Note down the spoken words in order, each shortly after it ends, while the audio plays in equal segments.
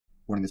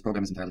Warning, this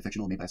program is entirely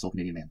fictional and made by a sole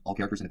Canadian man. All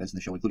characters and events in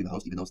the show, including the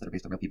host, even those that are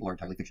based on real people, are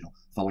entirely fictional.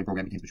 The following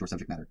program contains mature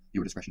subject matter.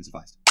 Viewer discretion is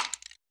advised.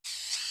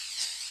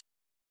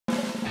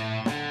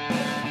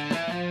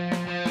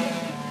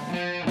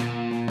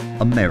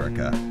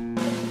 America.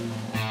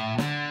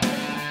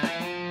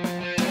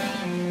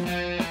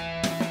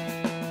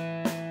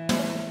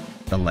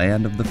 The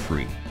land of the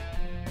free,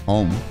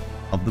 home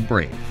of the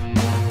brave,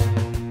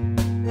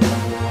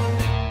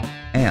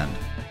 and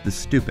the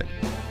stupid,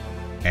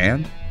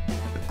 and the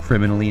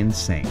criminally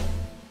insane.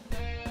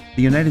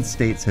 The United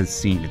States has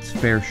seen its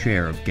fair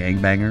share of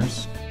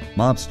gangbangers,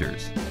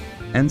 mobsters,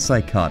 and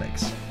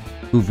psychotics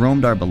who've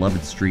roamed our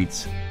beloved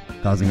streets,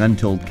 causing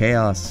untold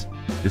chaos,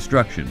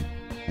 destruction,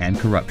 and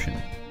corruption.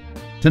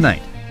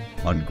 Tonight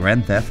on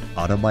Grand Theft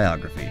Auto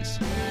Biographies.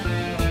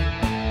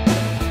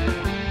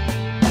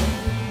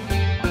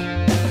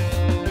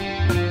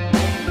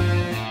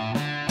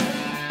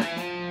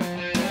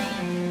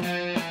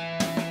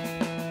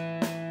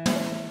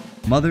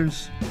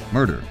 Mothers,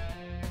 murder,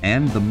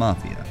 and the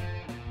mafia.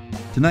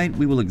 Tonight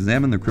we will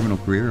examine the criminal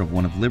career of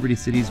one of Liberty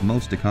City's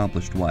most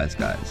accomplished wise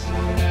guys.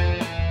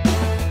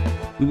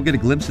 We will get a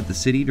glimpse at the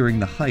city during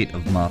the height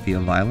of mafia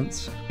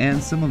violence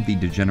and some of the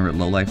degenerate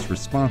lowlifes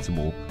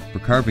responsible for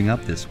carving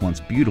up this once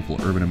beautiful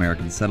urban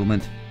American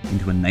settlement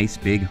into a nice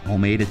big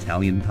homemade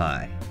Italian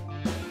pie.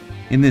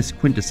 In this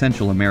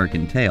quintessential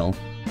American tale,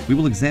 we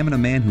will examine a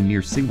man who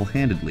near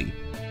single-handedly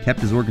kept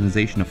his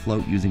organization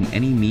afloat using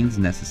any means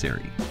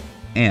necessary,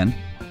 and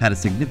had a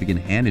significant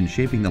hand in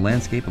shaping the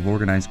landscape of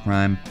organized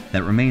crime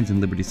that remains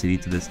in Liberty City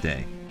to this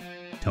day.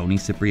 Toni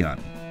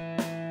Cipriani.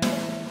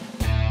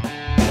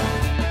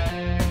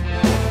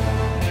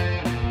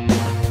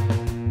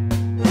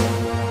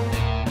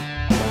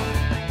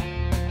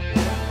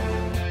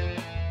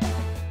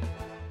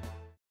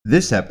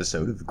 This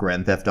episode of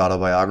Grand Theft Auto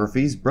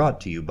Biographies brought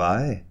to you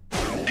by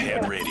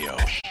Head Radio.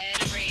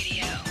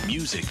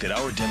 Music that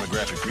our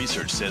demographic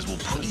research says will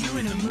put you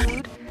in the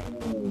mood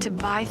to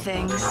buy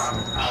things.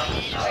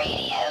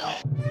 Radio.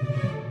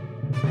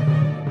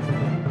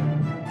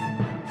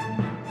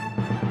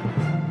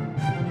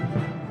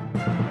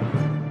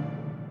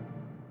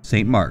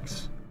 St.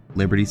 Mark's,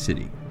 Liberty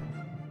City.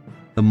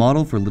 The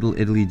model for Little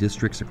Italy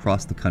districts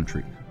across the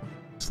country.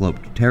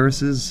 Sloped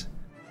terraces,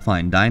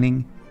 fine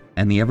dining,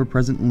 and the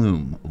ever-present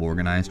loom of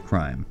organized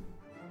crime.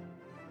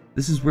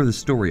 This is where the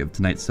story of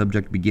tonight's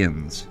subject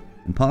begins,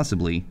 and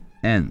possibly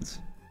ends.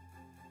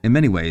 In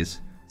many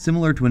ways,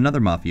 similar to another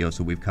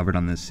mafioso we've covered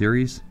on this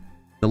series,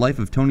 the life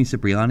of Toni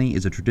Cipriani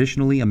is a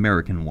traditionally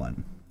American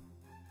one.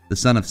 The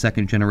son of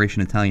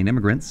second-generation Italian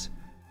immigrants,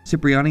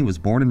 Cipriani was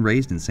born and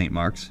raised in St.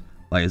 Mark's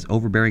by his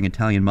overbearing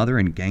Italian mother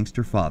and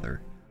gangster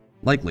father,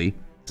 likely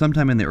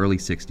sometime in the early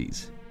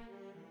 60s.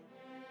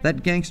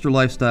 That gangster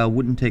lifestyle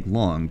wouldn't take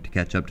long to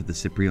catch up to the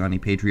Cipriani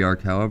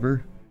patriarch,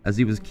 however, as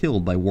he was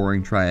killed by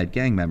warring triad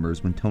gang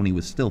members when Toni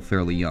was still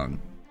fairly young.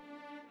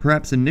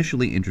 Perhaps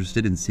initially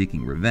interested in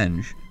seeking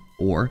revenge,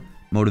 or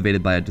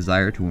motivated by a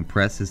desire to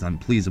impress his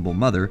unpleasable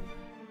mother,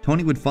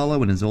 Toni would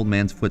follow in his old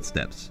man's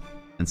footsteps,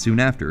 and soon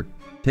after,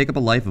 take up a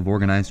life of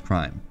organized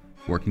crime,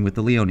 working with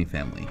the Leone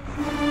family.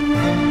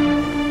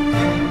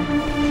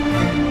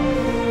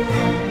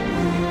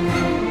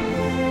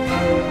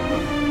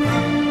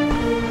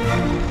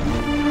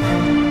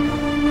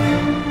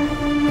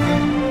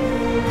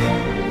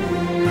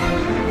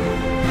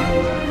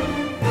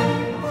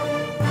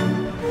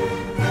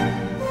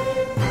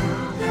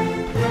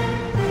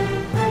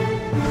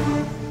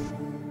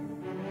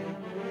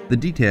 The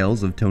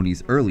details of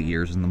Toni's early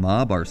years in the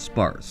mob are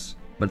sparse,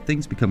 but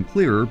things become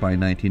clearer by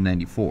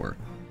 1994,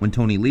 when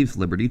Toni leaves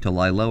Liberty to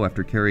lie low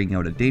after carrying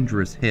out a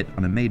dangerous hit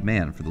on a made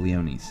man for the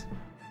Leones.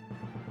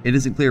 It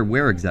isn't clear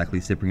where exactly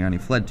Cipriani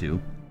fled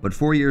to, but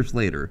 4 years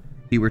later,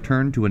 he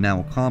returned to a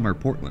now calmer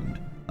Portland,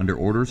 under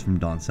orders from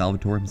Don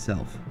Salvatore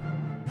himself.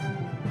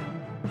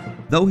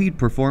 Though he'd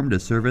performed a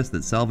service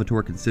that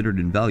Salvatore considered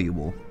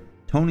invaluable,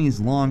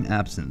 Toni's long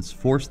absence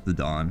forced the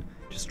Don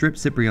to strip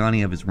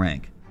Cipriani of his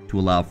rank, to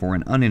allow for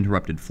an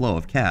uninterrupted flow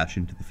of cash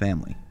into the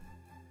family.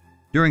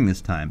 During this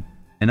time,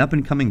 an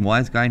up-and-coming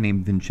wise guy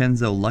named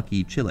Vincenzo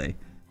Lucky Chile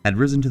had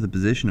risen to the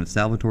position of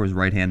Salvatore's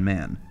right-hand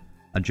man,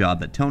 a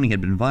job that Toni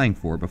had been vying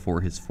for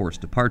before his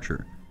forced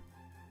departure.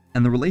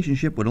 And the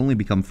relationship would only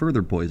become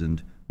further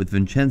poisoned with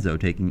Vincenzo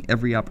taking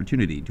every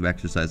opportunity to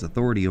exercise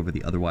authority over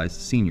the otherwise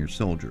senior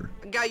soldier.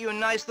 I got you a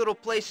nice little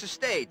place to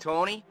stay,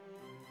 Toni.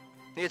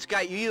 It's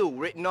got you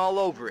written all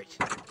over it.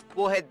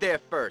 We'll head there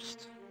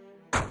first.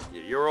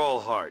 You're all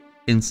heart.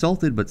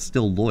 Insulted but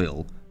still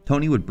loyal,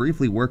 Toni would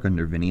briefly work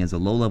under Vinny as a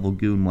low-level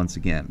goon once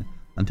again,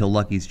 until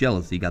Lucky's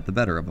jealousy got the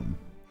better of him.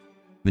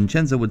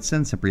 Vincenzo would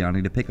send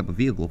Cipriani to pick up a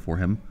vehicle for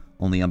him,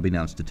 only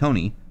unbeknownst to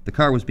Toni, the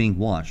car was being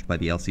washed by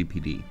the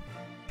LCPD.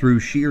 Through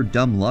sheer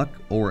dumb luck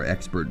or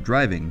expert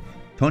driving,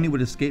 Toni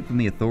would escape from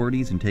the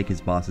authorities and take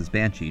his boss's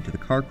Banshee to the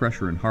car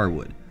crusher in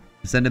Harwood,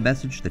 to send a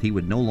message that he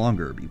would no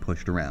longer be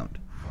pushed around.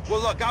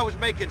 Well, look, I was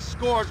making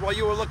scores while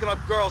you were looking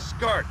up girls'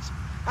 skirts.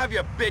 Have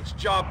your bitch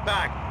job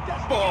back,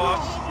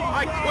 boss.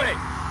 I quit.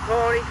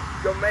 Toni,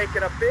 you're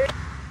making a big...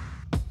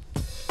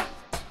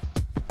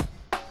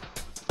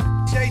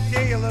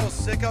 idea, you little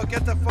sicko.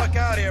 Get the fuck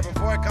out of here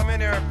before I come in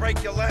here and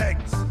break your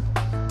legs.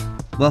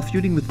 While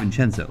feuding with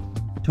Vincenzo,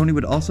 Toni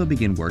would also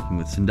begin working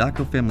with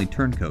Sindaco family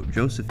turncoat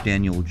Joseph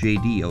Daniel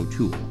J.D.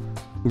 O'Toole,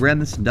 who ran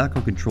the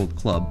Sindaco-controlled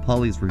club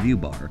Polly's Review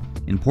Bar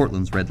in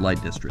Portland's red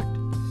light district.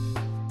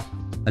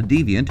 A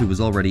deviant who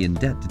was already in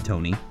debt to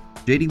Toni,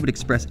 J.D. would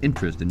express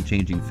interest in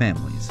changing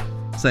families,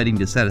 citing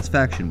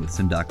dissatisfaction with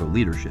Sindaco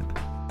leadership,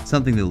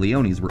 something the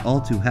Leones were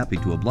all too happy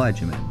to oblige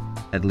him in,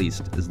 at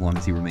least as long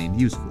as he remained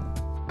useful.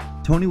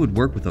 Toni would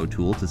work with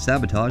O'Toole to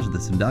sabotage the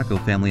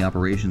Sindaco family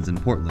operations in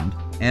Portland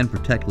and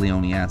protect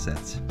Leone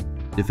assets,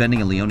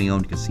 defending a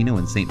Leone-owned casino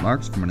in St.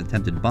 Mark's from an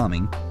attempted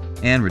bombing,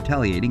 and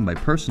retaliating by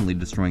personally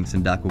destroying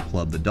Sindaco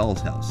club The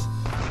Doll's House.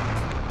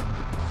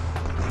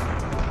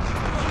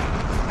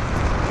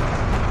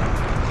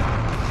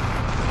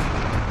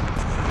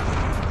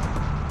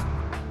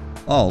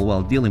 All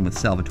while dealing with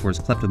Salvatore's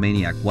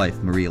kleptomaniac wife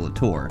Maria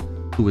Latour,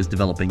 who was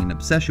developing an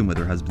obsession with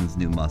her husband's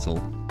new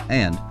muscle,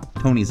 and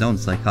Toni's own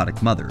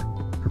psychotic mother,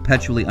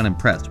 perpetually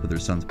unimpressed with her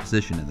son's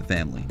position in the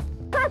family.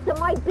 It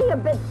might be a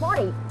bit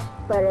funny,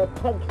 but it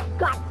takes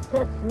guts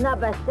to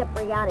snub a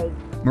Cipriani.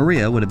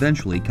 Maria would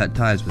eventually cut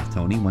ties with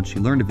Toni once she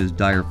learned of his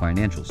dire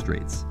financial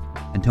straits,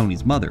 and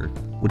Toni's mother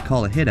would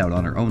call a hit out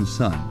on her own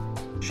son,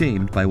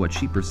 shamed by what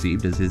she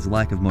perceived as his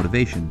lack of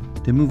motivation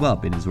to move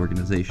up in his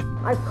organization.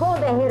 I've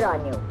called a hit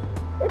on you.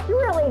 It's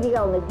really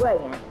the only way,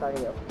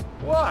 Antonio.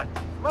 What?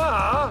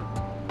 Ma?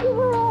 You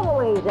were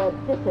always a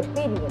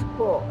disobedient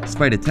fool.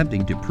 Despite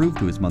attempting to prove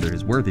to his mother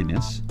his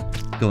worthiness,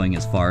 going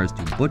as far as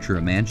to butcher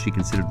a man she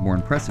considered more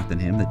impressive than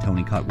him that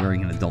Toni caught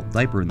wearing an adult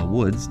diaper in the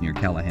woods near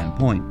Callahan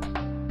Point,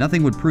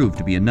 nothing would prove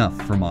to be enough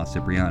for Ma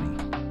Cipriani.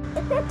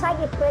 Is this how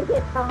you spend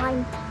your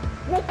time?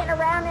 Sneaking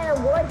around in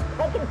the woods,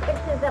 taking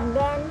pictures of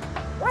men?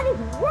 What is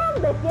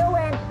wrong with you,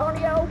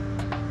 Antonio?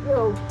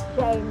 You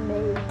shame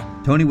me.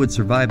 Toni would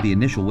survive the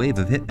initial wave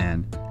of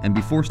hitman and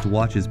be forced to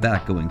watch his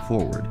back going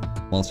forward,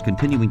 whilst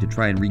continuing to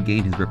try and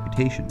regain his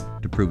reputation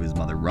to prove his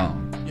mother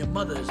wrong. Your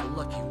mother is a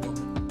lucky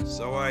woman.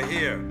 So I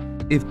hear.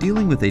 If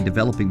dealing with a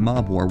developing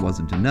mob war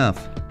wasn't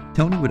enough,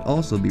 Toni would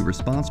also be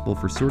responsible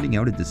for sorting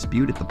out a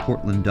dispute at the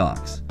Portland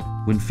docks,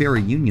 when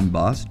ferry union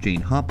boss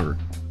Jane Hopper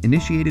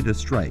initiated a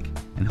strike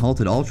and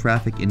halted all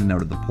traffic in and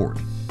out of the port.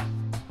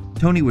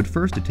 Toni would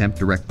first attempt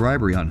direct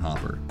bribery on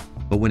Hopper,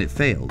 but when it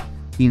failed,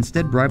 he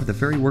instead bribed the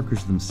ferry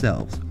workers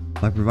themselves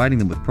by providing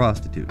them with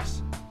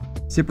prostitutes.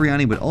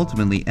 Cipriani would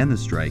ultimately end the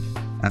strike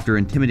after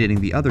intimidating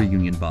the other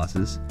union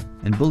bosses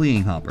and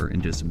bullying Hopper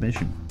into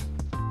submission.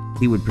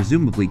 He would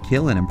presumably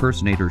kill and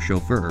impersonate her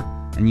chauffeur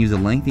and use a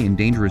lengthy and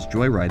dangerous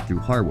joyride through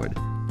Harwood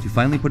to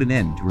finally put an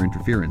end to her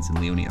interference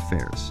in Leone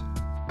affairs.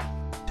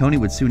 Toni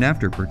would soon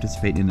after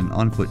participate in an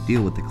on-foot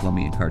deal with the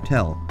Colombian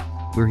cartel,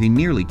 where he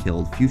nearly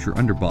killed future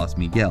underboss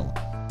Miguel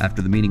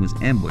after the meeting was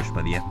ambushed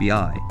by the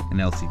FBI and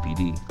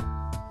LCPD.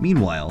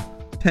 Meanwhile,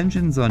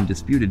 tensions on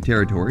disputed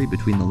territory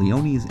between the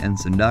Leones and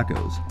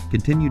Sindacos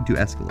continued to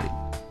escalate.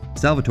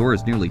 Salvatore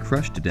is nearly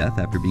crushed to death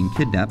after being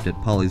kidnapped at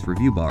Polly's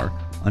Review Bar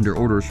under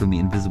orders from the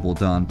invisible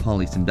Don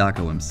Polly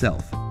Sindaco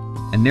himself,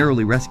 and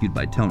narrowly rescued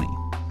by Toni.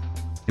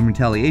 In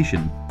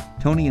retaliation,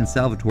 Toni and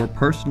Salvatore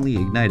personally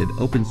ignited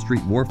open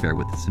street warfare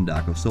with the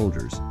Sindaco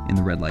soldiers in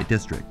the red light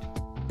district.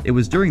 It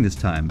was during this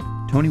time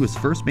Toni was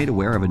first made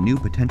aware of a new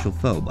potential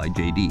foe by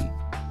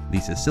JD, the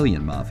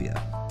Sicilian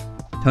Mafia.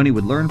 Toni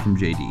would learn from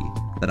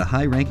JD that a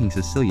high-ranking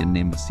Sicilian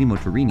named Massimo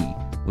Torini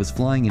was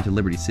flying into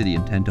Liberty City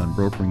intent on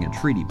brokering a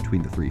treaty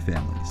between the three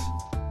families.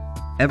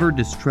 Ever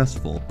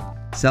distrustful,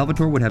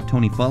 Salvatore would have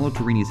Toni follow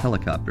Torini's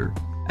helicopter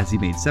as he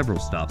made several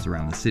stops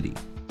around the city,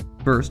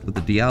 first with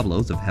the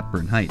Diablos of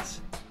Hepburn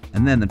Heights,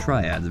 and then the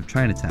Triads of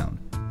Chinatown,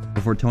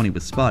 before Toni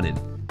was spotted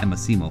and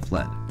Massimo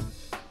fled.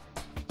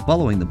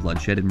 Following the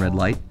bloodshed in red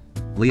light,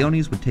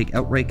 Leones would take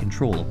outright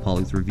control of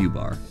Polly's Review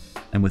Bar,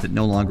 and with it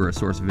no longer a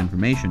source of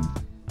information,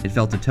 it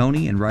fell to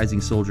Toni and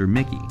rising soldier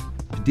Mickey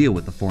to deal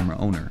with the former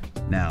owner,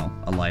 now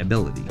a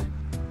liability.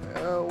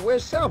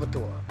 Where's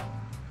Salvatore?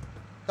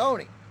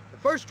 Toni, the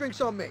first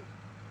drink's on me.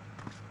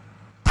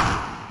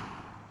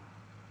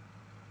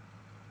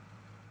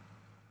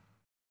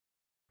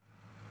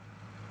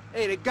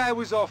 Hey, the guy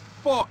was a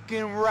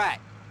fucking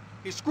rat.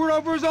 He screwed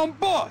over his own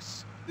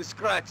boss.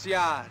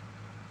 Disgraziad.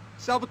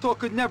 Salvatore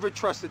could never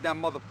trusted that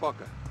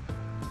motherfucker.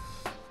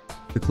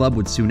 The club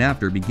would soon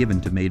after be given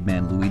to made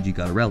man Luigi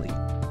Gottarelli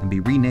and be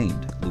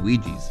renamed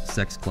Luigi's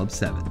Sex Club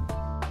 7.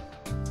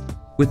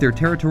 With their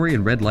territory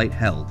in red light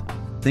held,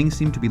 things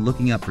seemed to be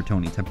looking up for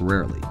Toni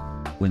temporarily,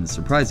 when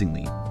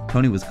surprisingly,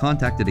 Toni was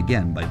contacted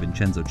again by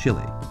Vincenzo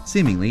Chile,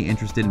 seemingly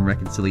interested in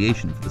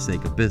reconciliation for the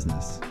sake of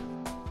business.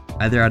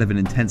 Either out of an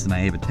intense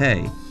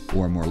naivete,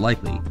 or more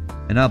likely,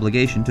 an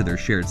obligation to their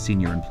shared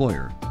senior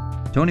employer,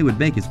 Toni would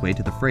make his way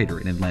to the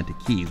freighter in Atlantic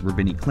Keys where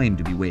Vinny claimed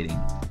to be waiting,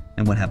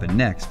 and what happened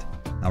next,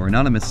 our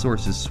anonymous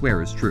sources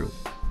swear is true,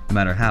 no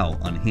matter how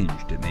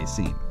unhinged it may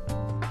seem.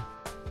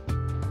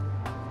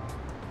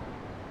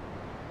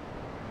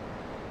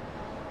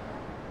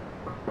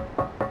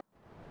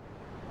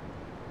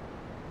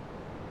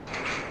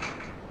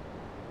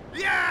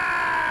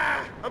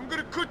 Yeah! I'm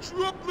gonna cut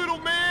you up, little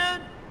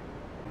man!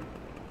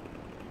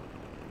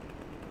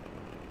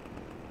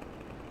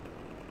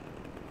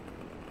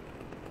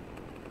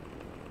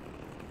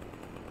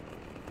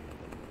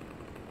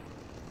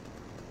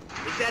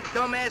 Is that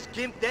dumbass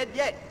Gimp dead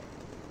yet?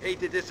 Hate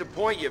to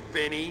disappoint you,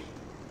 Vinny.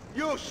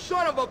 You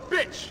son of a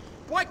bitch!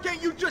 Why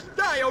can't you just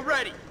die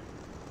already?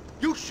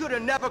 You should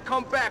have never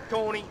come back,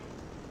 Toni.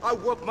 I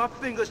worked my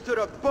fingers to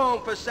the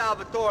bone for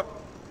Salvatore,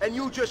 and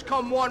you just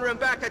come wandering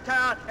back to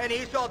town, and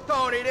he's all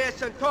Toni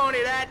this and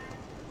Toni that.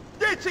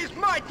 This is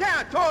my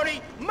town,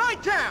 Toni! My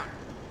town!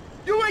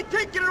 You ain't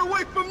taking it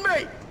away from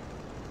me!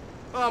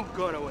 I'm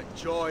gonna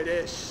enjoy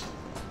this.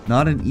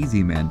 Not an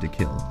easy man to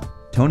kill,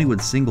 Toni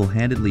would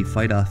single-handedly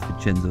fight off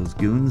Vincenzo's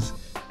goons,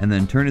 and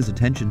then turn his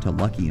attention to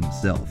Lucky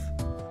himself.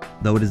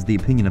 Though it is the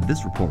opinion of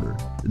this reporter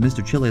that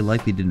Mr. Chile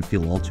likely didn't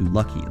feel all too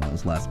lucky in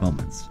those last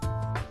moments.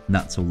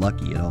 Not so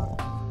lucky at all.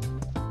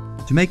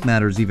 To make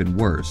matters even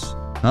worse,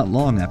 not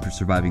long after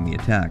surviving the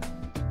attack,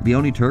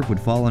 Leone Turk would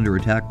fall under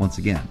attack once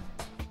again,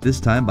 this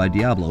time by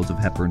Diablos of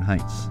Hepburn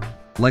Heights,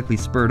 likely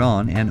spurred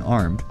on and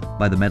armed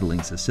by the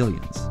meddling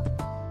Sicilians.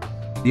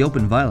 The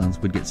open violence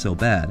would get so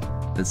bad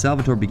that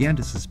Salvatore began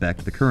to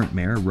suspect the current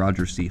mayor,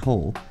 Roger C.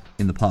 Hull,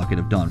 in the pocket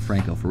of Don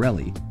Franco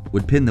Forelli,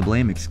 would pin the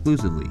blame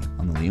exclusively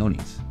on the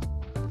Leones.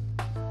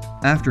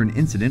 After an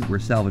incident where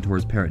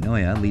Salvatore's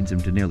paranoia leads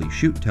him to nearly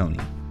shoot Toni,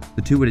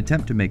 the two would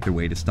attempt to make their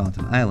way to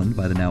Staunton Island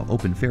by the now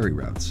open ferry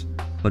routes,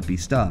 but be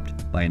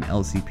stopped by an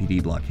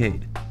LCPD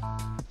blockade.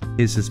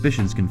 His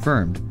suspicions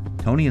confirmed,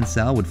 Toni and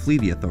Sal would flee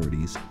the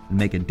authorities and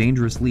make a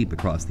dangerous leap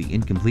across the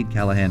incomplete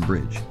Callahan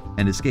Bridge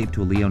and escape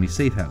to a Leone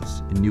safe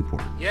house in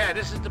Newport. Yeah,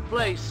 this is the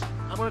place.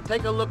 I'm gonna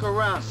take a look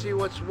around, see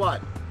what's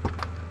what.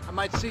 I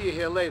might see you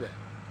here later.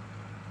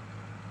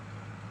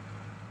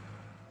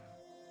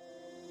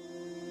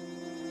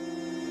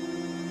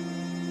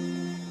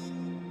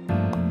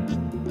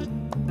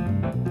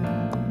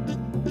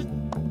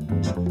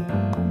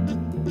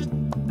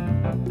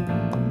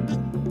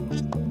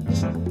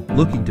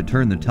 Looking to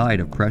turn the tide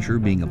of pressure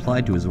being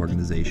applied to his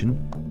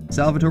organization,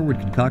 Salvatore would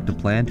concoct a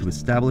plan to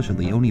establish a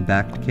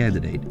Leone-backed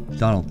candidate,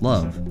 Donald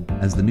Love,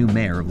 as the new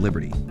mayor of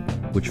Liberty,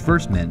 which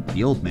first meant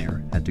the old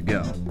mayor had to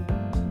go.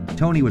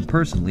 Toni would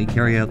personally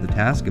carry out the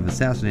task of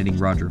assassinating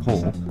Roger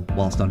Hull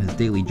whilst on his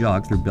daily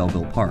jog through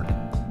Belleville Park,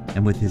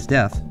 and with his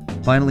death,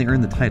 finally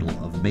earn the title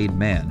of Made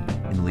Man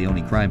in the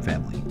Leone crime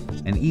family,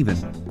 and even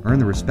earn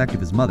the respect of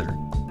his mother,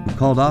 who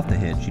called off the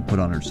hit she'd put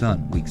on her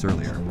son weeks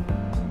earlier.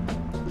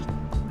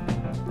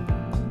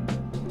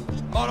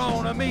 Hold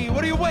on to me,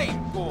 what are you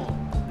waiting for?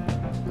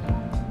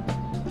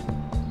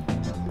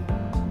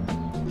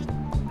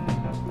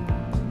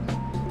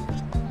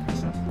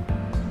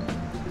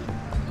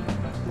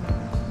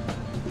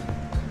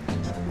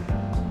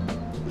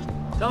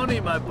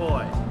 Toni, my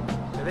boy,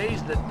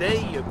 today's the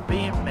day you're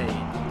being made.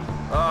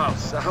 Oh,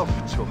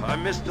 Salvatore, I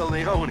missed the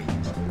Leone.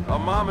 Our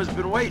mama's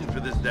been waiting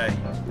for this day.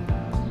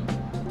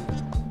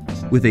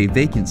 With a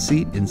vacant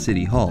seat in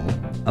City Hall,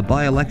 a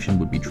by-election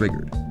would be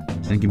triggered,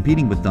 and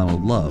competing with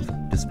Donald Love,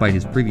 despite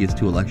his previous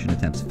two election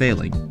attempts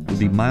failing, would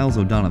be Miles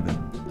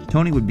O'Donovan.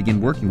 Toni would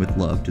begin working with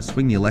Love to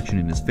swing the election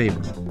in his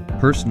favor,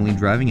 personally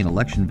driving an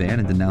election van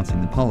and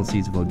denouncing the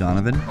policies of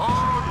O'Donovan,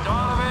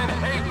 O'Donovan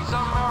hates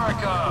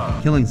America!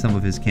 killing some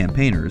of his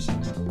campaigners,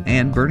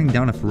 and burning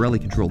down a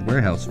Forelli-controlled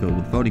warehouse filled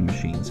with voting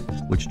machines,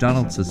 which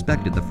Donald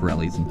suspected the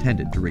Forellis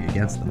intended to rig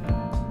against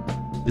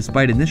them.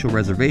 Despite initial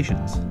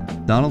reservations,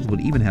 Donald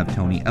would even have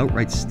Toni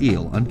outright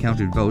steal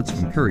uncounted votes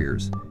from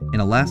couriers in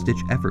a last-ditch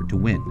effort to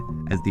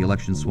win as the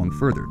election swung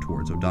further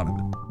towards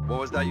O'Donovan. What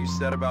was that you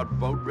said about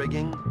vote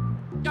rigging?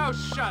 Oh,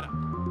 shut up!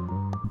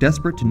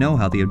 Desperate to know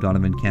how the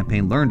O'Donovan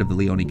campaign learned of the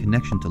Leone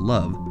connection to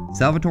Love,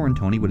 Salvatore and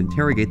Toni would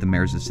interrogate the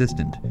mayor's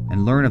assistant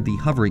and learn of the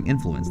hovering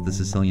influence the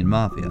Sicilian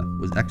mafia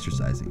was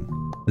exercising.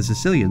 The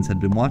Sicilians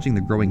had been watching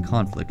the growing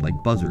conflict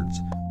like buzzards,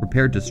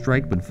 prepared to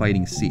strike when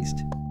fighting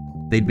ceased.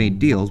 They'd made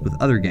deals with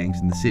other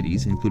gangs in the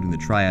cities, including the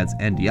Triads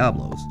and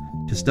Diablos,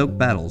 to stoke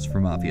battles for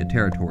mafia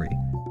territory,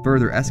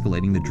 further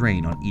escalating the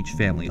drain on each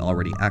family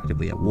already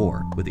actively at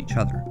war with each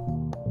other.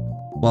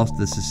 Whilst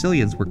the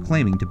Sicilians were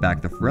claiming to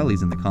back the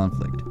Forellis in the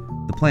conflict,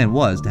 the plan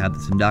was to have the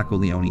Sindaco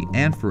Leone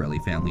and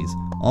Forelli families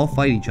all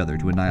fight each other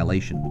to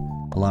annihilation,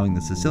 allowing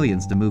the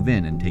Sicilians to move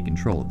in and take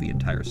control of the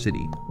entire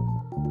city.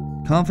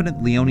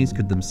 Confident Leones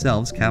could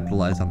themselves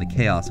capitalize on the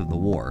chaos of the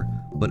war,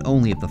 but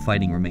only if the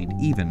fighting remained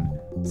even,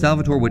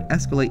 Salvatore would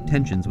escalate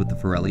tensions with the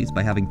Forellis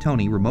by having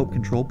Toni remote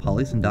control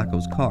Polly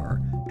Sindaco's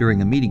car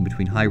during a meeting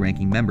between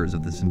high-ranking members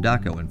of the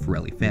Sindaco and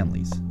Forelli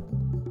families.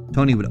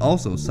 Toni would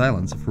also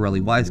silence a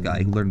Forelli wise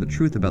guy who learned the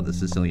truth about the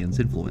Sicilians'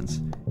 influence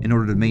in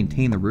order to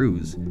maintain the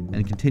ruse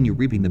and continue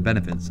reaping the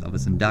benefits of a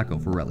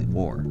Sindaco-Forelli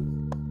war.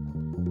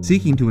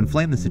 Seeking to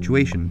inflame the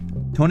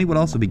situation, Toni would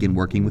also begin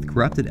working with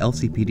corrupted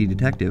LCPD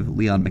detective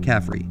Leon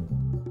McCaffrey.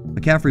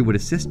 McCaffrey would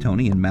assist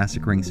Toni in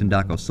massacring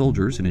Sindaco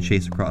soldiers in a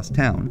chase across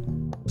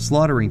town,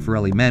 slaughtering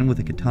Forelli men with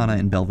a katana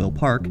in Belleville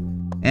Park,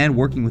 and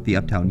working with the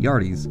uptown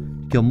Yardies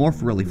to kill more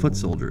Forelli foot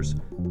soldiers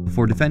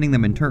before defending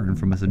them in turn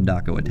from a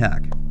Sindaco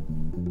attack.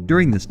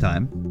 During this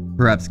time,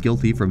 perhaps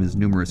guilty from his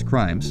numerous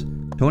crimes,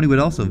 Toni would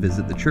also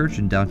visit the church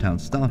in downtown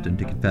Staunton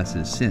to confess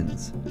his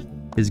sins.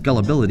 His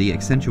gullibility,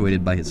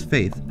 accentuated by his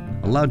faith,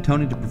 allowed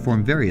Toni to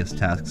perform various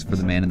tasks for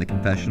the man in the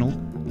confessional,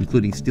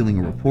 including stealing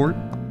a report,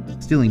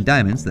 stealing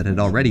diamonds that had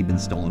already been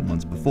stolen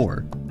once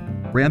before,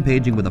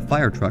 rampaging with a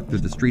fire truck through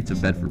the streets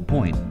of Bedford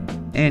Point,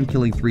 and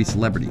killing 3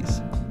 celebrities,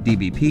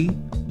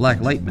 DBP, Black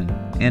Lightman,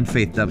 and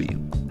Faith W.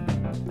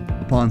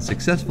 Upon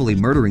successfully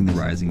murdering the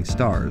rising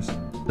stars,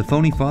 the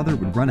phony father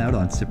would run out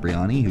on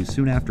Cipriani, who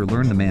soon after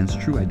learned the man's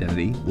true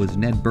identity was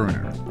Ned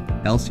Burner,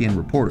 LCN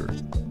reporter,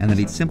 and that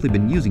he'd simply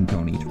been using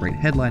Toni to write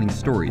headlining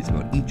stories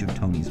about each of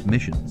Toni's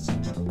missions.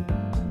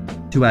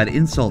 To add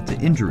insult to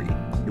injury,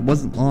 it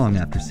wasn't long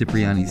after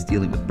Cipriani's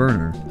dealing with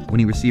Burner when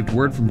he received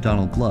word from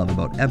Donald Love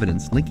about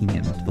evidence linking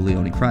him to the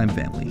Leone crime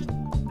family.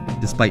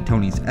 Despite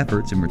Toni's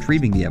efforts in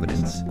retrieving the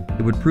evidence,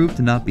 it would prove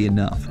to not be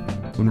enough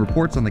when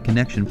reports on the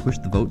connection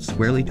pushed the vote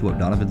squarely to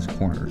O'Donovan's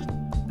corner.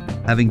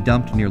 Having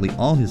dumped nearly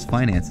all his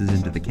finances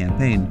into the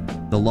campaign,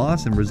 the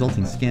loss and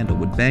resulting scandal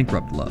would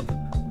bankrupt Love,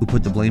 who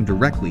put the blame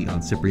directly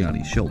on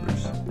Cipriani's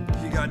shoulders.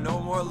 You got no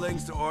more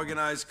links to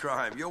organized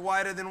crime. You're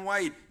whiter than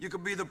white. You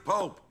could be the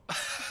Pope.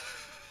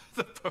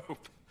 The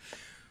Pope.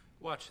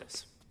 Watch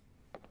this.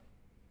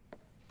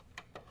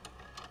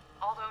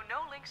 Although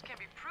no links can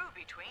be proved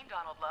between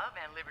Donald Love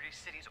and Liberty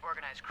City's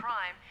organized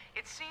crime,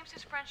 it seems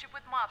his friendship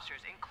with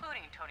mobsters,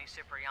 including Toni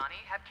Cipriani,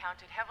 have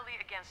counted heavily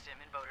against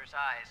him in voters'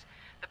 eyes.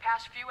 The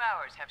past few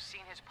hours have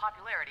seen his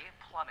popularity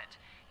plummet.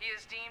 He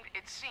is deemed,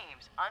 it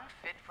seems,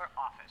 unfit for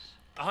office.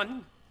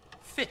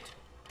 Unfit?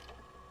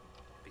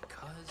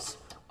 Because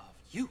of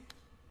you.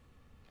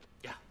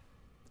 Yeah,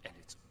 and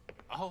it's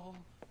all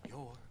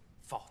your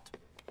fault.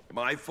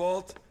 My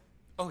fault?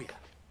 Oh, yeah.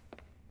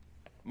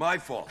 My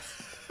fault.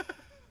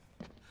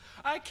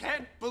 I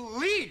can't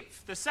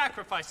believe the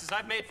sacrifices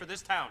I've made for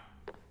this town.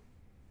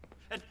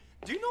 And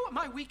do you know what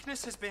my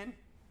weakness has been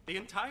the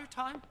entire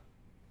time?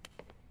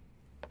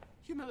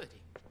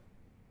 Humility.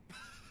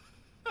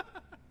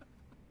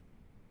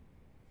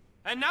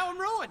 And now I'm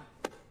ruined,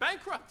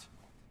 bankrupt,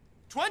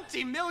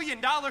 $20 million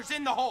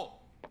in the hole.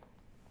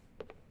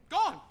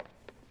 Gone.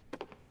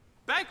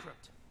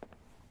 Bankrupt.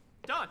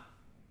 Done.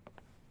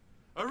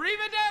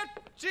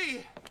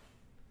 Arrivederci.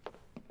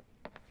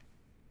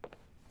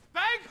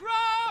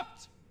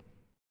 Bankrupt!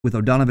 With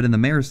O'Donovan in the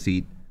mayor's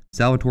seat,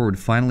 Salvatore would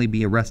finally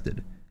be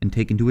arrested and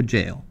taken to a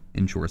jail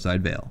in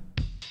Shoreside Vale.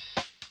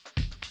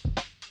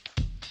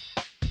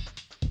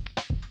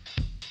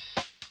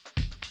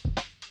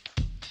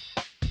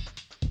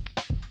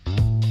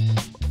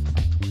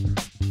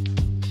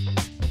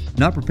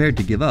 Not prepared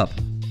to give up,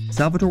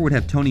 Salvatore would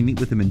have Toni meet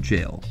with him in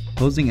jail,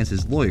 posing as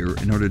his lawyer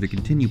in order to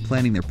continue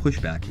planning their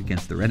pushback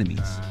against their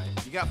enemies.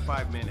 You got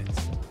 5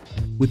 minutes.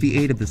 With the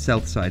aid of the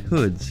Southside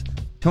Hoods,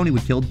 Toni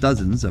would kill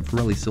dozens of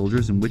Forelli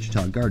soldiers in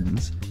Wichita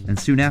Gardens, and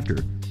soon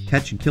after,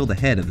 catch and kill the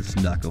head of the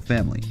Sindaco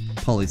family,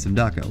 Paulie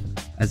Sindaco,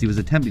 as he was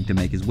attempting to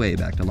make his way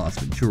back to Las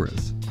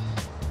Venturas.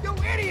 You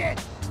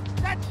idiot!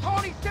 That's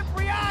Toni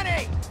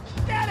Cipriani!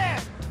 Get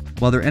him!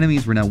 While their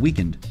enemies were now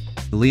weakened,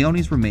 the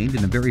Leones remained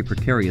in a very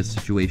precarious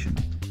situation,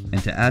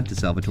 and to add to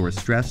Salvatore's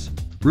stress,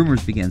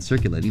 rumors began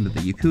circulating that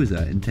the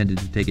Yakuza intended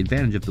to take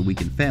advantage of the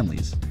weakened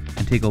families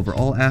and take over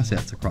all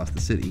assets across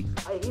the city.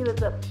 I hear that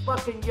the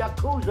fucking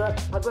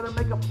Yakuza are gonna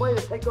make a play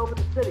to take over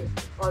the city.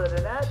 Other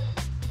than that,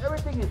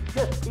 everything is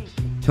just peachy.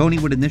 Toni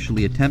would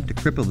initially attempt to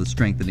cripple the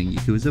strengthening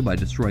Yakuza by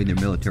destroying their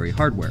military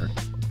hardware,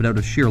 but out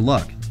of sheer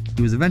luck,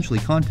 he was eventually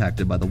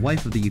contacted by the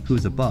wife of the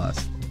Yakuza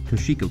boss,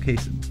 Toshiko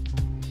Kaisen.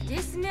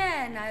 This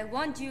man I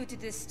want you to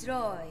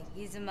destroy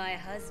is my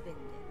husband,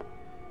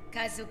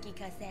 Kazuki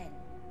Kasen.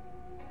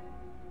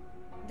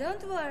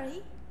 Don't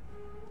worry.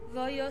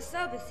 For your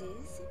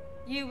services,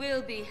 you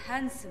will be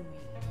handsomely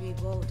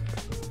rewarded.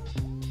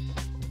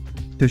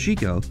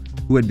 Toshiko,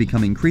 who had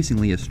become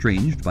increasingly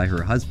estranged by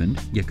her husband,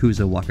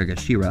 Yakuza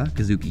Wakagashira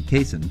Kazuki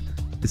Kaisen,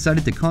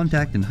 decided to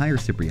contact and hire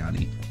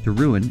Cipriani to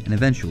ruin and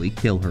eventually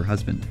kill her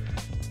husband.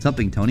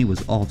 Something Toni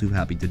was all too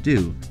happy to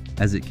do,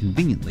 as it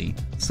conveniently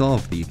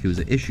solved the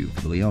Yakuza issue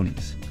for the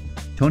Leones.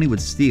 Toni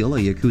would steal a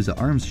Yakuza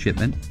arms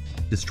shipment,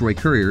 destroy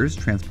couriers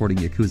transporting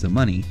Yakuza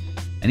money,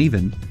 and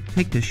even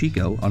take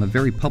Toshiko on a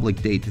very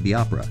public date to the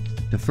opera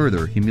to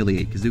further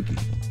humiliate Kazuki.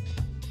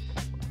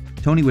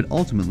 Toni would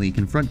ultimately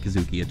confront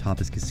Kazuki atop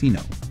his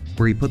casino,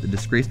 where he put the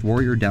disgraced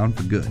warrior down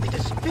for good. It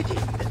is fitting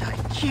that I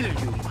kill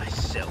you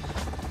myself.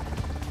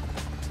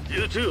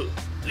 You too,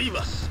 leave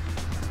us.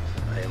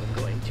 I am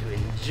going to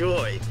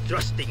enjoy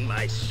thrusting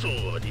my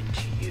sword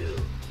into you.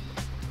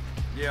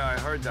 Yeah, I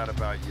heard that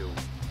about you.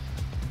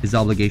 His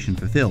obligation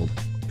fulfilled,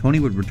 Toni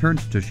would return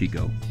to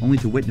Toshiko only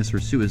to witness her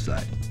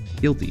suicide,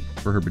 guilty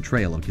for her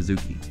betrayal of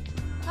Kazuki.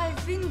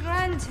 I've been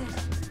granted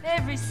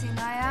everything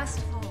I asked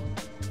for.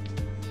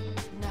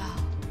 Now,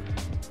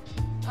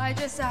 I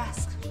just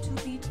ask to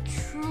be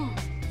truly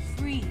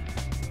free.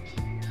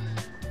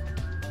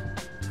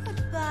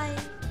 Goodbye,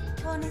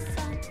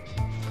 Toni-san.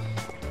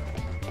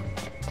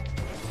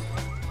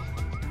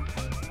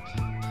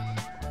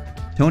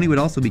 Toni would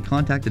also be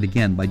contacted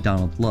again by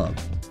Donald Love,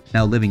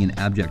 now living in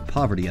abject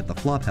poverty at the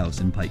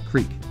Flophouse in Pike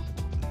Creek.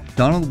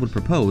 Donald would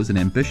propose an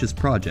ambitious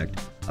project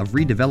of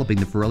redeveloping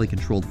the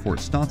Forelli-controlled Fort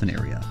Staunton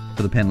area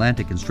for the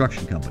Panlantic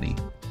Construction Company.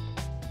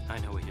 I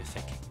know what you're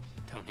thinking,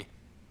 Tony.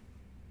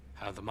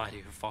 How the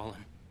mighty have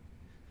fallen.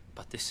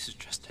 But this is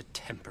just a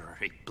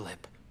temporary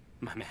blip,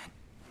 my man.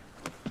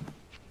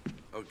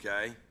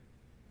 Okay.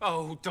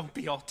 Oh, don't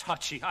be all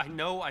touchy. I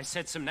know I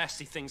said some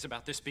nasty things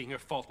about this being your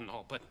fault and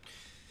all, but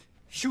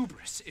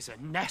hubris is a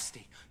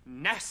nasty,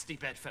 nasty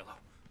bedfellow.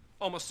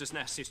 Almost as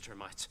nasty as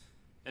termites.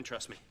 And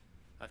trust me,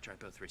 I've tried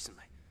both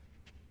recently.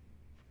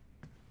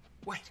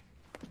 Wait.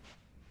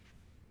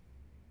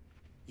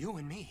 You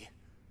and me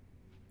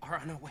are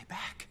on our way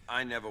back.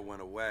 I never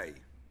went away.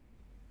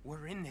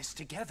 We're in this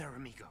together,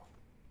 amigo.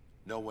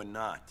 No, we're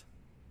not.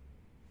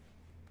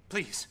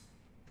 Please.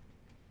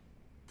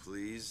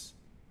 Please?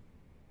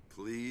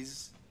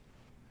 Please?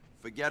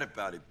 Forget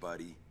about it,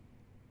 buddy.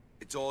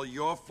 It's all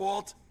your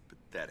fault?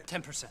 Pathetic.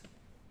 10%.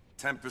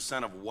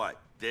 10% of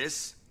what?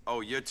 This?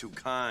 Oh, you're too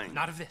kind.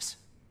 Not of this.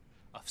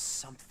 Of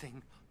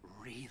something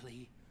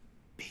really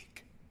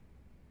big.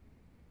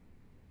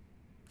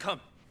 Come.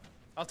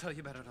 I'll tell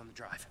you about it on the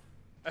drive.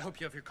 I hope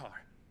you have your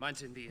car.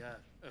 Mine's in the,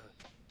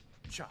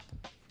 shop.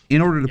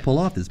 In order to pull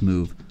off this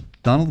move,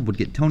 Donald would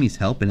get Tony's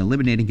help in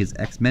eliminating his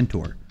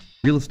ex-mentor,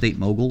 real estate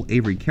mogul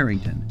Avery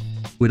Carrington,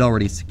 who had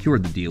already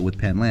secured the deal with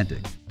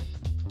Panlantic.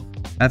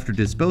 After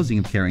disposing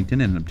of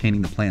Carrington and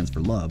obtaining the plans for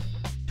Love,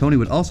 Tony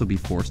would also be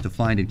forced to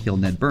find and kill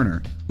Ned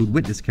Burner, who'd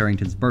witnessed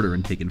Carrington's murder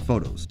and taken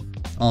photos.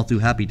 All too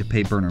happy to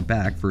pay Burner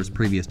back for his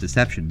previous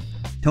deception,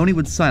 Tony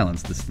would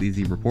silence the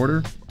sleazy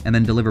reporter and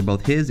then deliver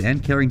both his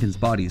and Carrington's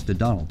bodies to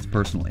Donald's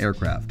personal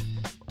aircraft.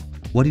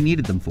 What he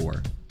needed them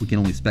for, we can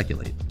only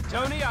speculate.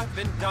 Tony, I've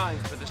been dying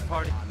for this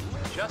party,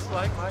 just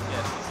like my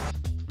guests.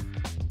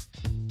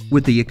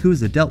 With the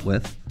Yakuza dealt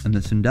with, and the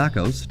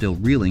Sundakos still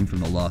reeling from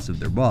the loss of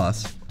their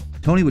boss,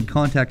 Tony would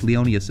contact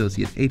Leone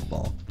associate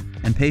 8-Ball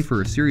and pay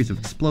for a series of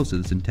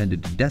explosives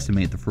intended to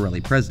decimate the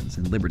Forelli presence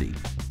in Liberty,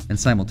 and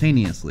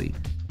simultaneously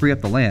free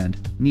up the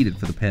land needed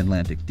for the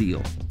Panlantic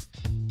deal.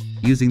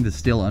 Using the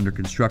still under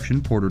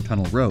construction Porter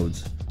Tunnel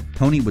roads,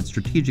 Tony would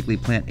strategically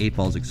plant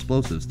 8-Ball's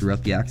explosives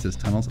throughout the access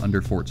tunnels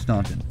under Fort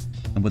Staunton,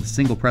 and with a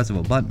single press of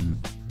a button,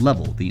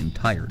 level the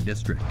entire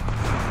district.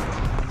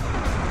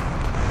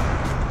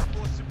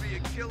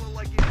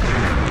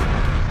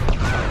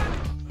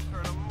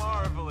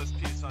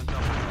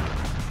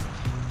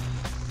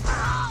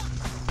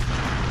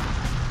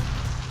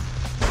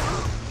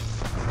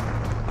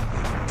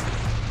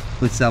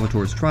 With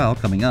Salvatore's trial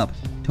coming up,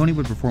 Tony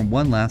would perform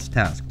one last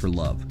task for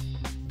Love,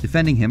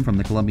 defending him from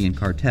the Colombian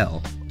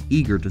cartel,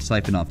 eager to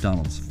siphon off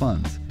Donald's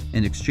funds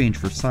in exchange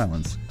for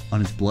silence on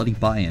his bloody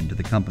buy-in to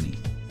the company.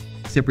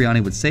 Cipriani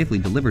would safely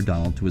deliver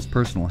Donald to his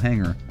personal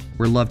hangar,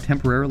 where Love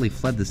temporarily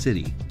fled the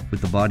city, with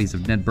the bodies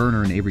of Ned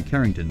Burner and Avery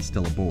Carrington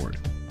still aboard.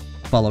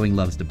 Following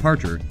Love's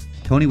departure,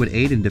 Tony would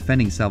aid in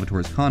defending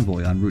Salvatore's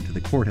convoy en route to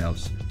the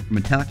courthouse from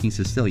attacking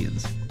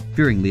Sicilians,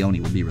 fearing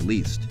Leone would be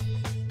released.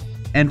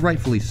 And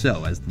rightfully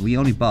so, as the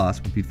Leone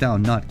boss would be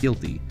found not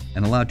guilty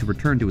and allowed to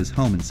return to his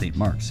home in St.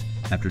 Mark's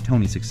after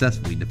Tony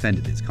successfully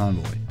defended his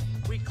convoy.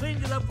 We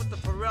cleaned it up with the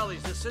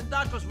Forellis, the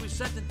Sindacos we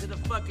sent into the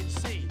fucking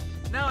sea.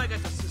 Now I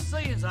got the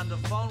Sicilians on the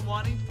phone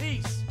wanting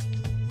peace.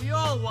 We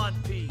all want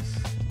peace.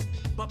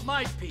 But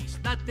my peace,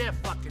 not their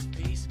fucking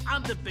peace.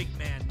 I'm the big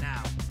man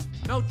now.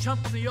 No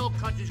chump from the old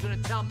country's gonna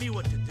tell me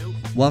what to do.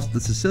 Whilst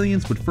the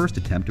Sicilians would first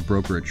attempt to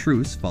broker a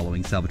truce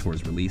following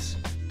Salvatore's release,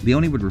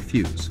 Leone would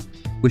refuse,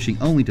 wishing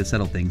only to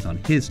settle things on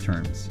his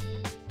terms.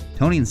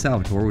 Tony and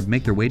Salvatore would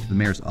make their way to the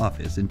mayor's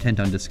office, intent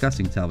on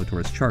discussing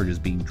Salvatore's charges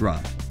being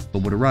dropped,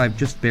 but would arrive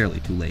just barely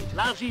too late.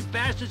 Lousy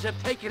bastards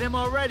have taken him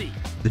already.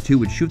 The two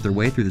would shoot their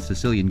way through the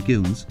Sicilian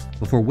goons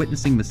before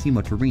witnessing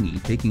Massimo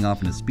Torini taking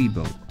off in a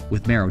speedboat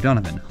with Mayor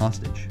O'Donovan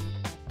hostage.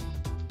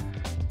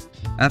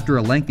 After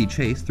a lengthy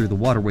chase through the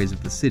waterways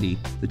of the city,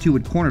 the two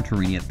would corner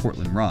Torini at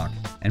Portland Rock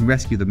and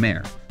rescue the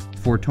mayor,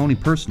 before Tony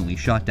personally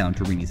shot down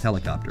Torini's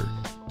helicopter,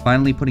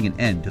 finally putting an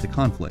end to the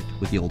conflict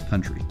with the old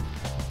country.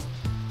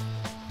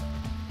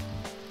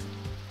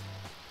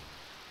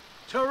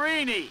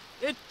 Torini,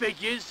 it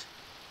figures.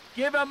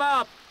 Give him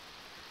up.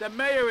 The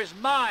mayor is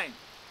mine.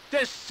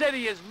 This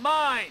city is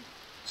mine.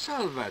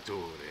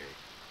 Salvatore,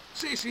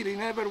 Sicily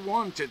never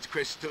wanted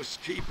questo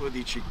schifo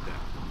di città.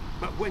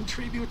 But when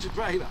tributes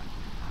dried up,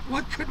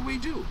 what could we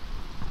do?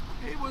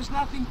 It was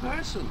nothing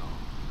personal.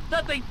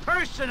 Nothing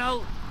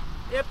personal?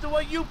 After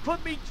what you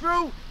put me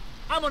through,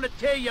 I'm gonna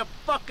tear your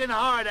fucking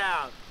heart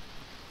out.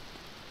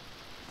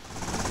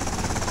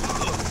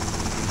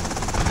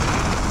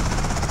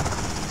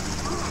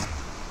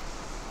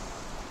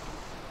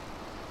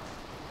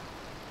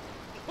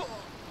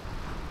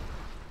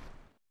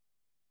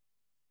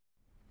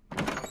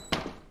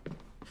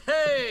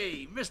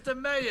 Hey, Mr.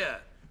 Mayor,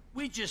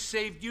 we just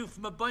saved you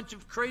from a bunch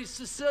of crazed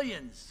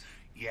Sicilians.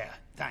 Yeah,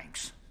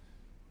 thanks.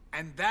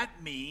 And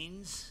that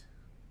means?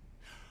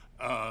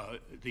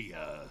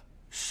 The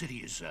city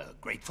is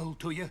grateful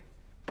to you.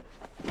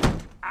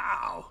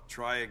 Ow!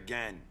 Try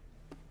again.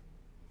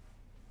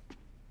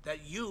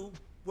 that you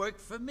work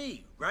for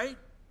me, right?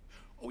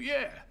 Oh,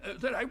 yeah,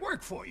 that I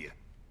work for you.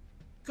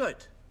 Good.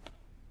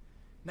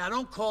 Now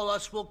don't call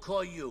us, we'll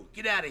call you.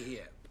 Get out of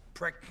here,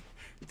 prick.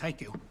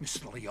 Thank you,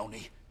 Mr.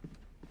 Leone.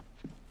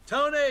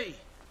 Tony!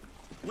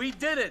 We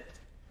did it!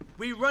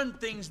 We run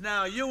things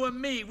now, you and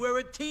me. We're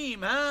a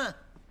team, huh?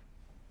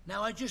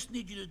 Now I just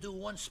need you to do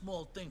one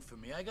small thing for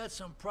me. I got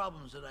some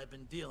problems that I've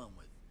been dealing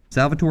with.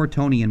 Salvatore,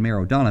 Toni, and Mayor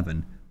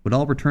O'Donovan would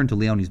all return to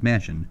Leone's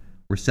mansion,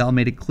 where Sal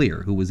made it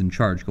clear who was in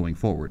charge going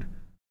forward,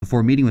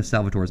 before meeting with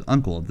Salvatore's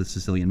uncle of the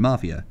Sicilian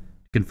Mafia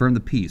to confirm the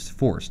peace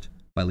forced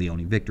by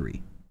Leone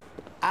victory.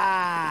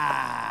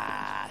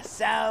 Ah,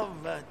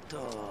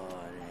 Salvatore.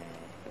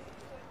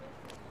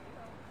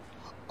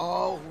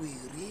 All we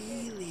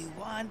really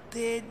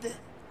wanted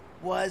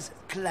was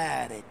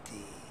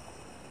clarity.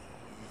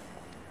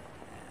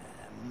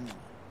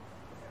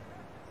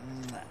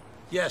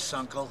 Yes,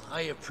 Uncle,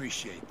 I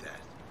appreciate that.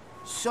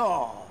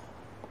 So,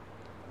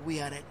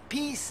 we are at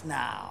peace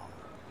now.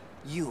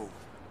 You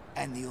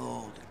and the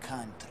old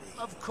country.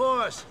 Of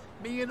course,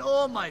 me and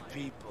all my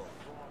people.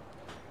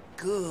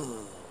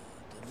 Good,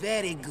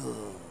 very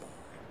good.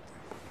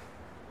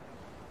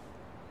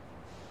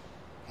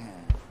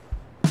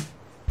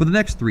 For the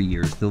next 3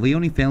 years, the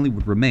Leone family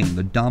would remain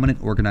the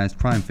dominant organized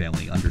crime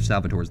family under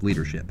Salvatore's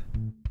leadership.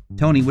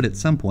 Toni would at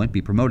some point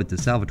be promoted to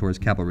Salvatore's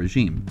capo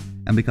regime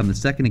and become the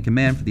second in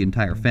command for the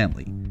entire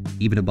family,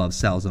 even above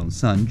Sal's own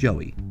son,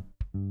 Joey.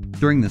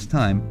 During this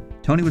time,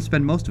 Toni would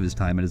spend most of his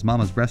time at his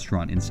mama's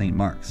restaurant in St.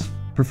 Mark's,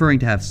 preferring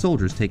to have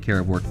soldiers take care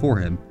of work for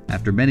him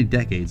after many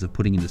decades of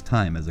putting in his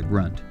time as a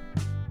grunt.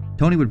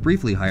 Toni would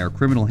briefly hire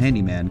criminal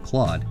handyman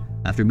Claude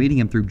after meeting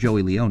him through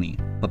Joey Leone,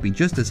 but be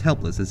just as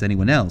helpless as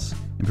anyone else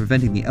in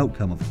preventing the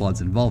outcome of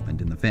Claude's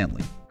involvement in the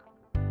family.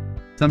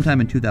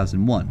 Sometime in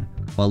 2001,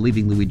 while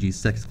leaving Luigi's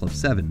Sex Club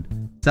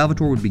 7,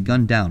 Salvatore would be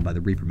gunned down by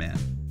the Reaper Man,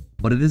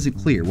 but it isn't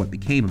clear what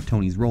became of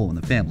Toni's role in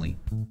the family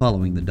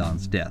following the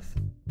Don's death.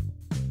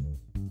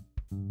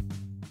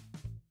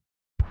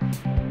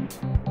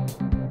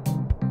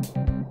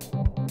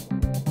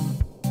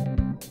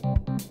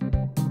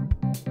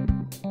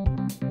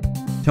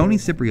 Toni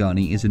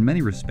Cipriani is in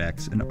many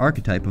respects an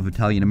archetype of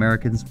Italian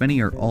Americans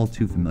many are all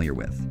too familiar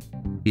with.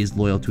 He is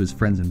loyal to his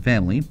friends and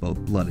family,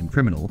 both blood and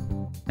criminal,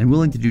 and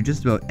willing to do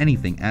just about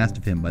anything asked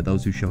of him by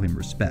those who show him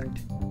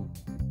respect.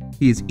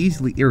 He is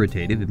easily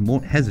irritated and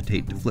won't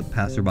hesitate to flip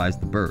passerbys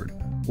the bird,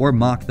 or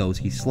mock those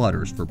he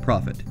slaughters for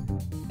profit,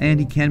 and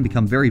he can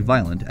become very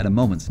violent at a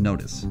moment's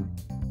notice.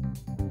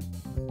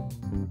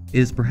 It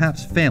is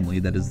perhaps family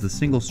that is the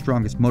single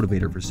strongest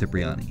motivator for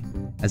Cipriani,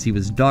 as he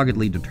was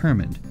doggedly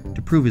determined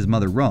to prove his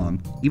mother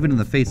wrong even in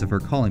the face of her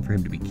calling for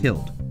him to be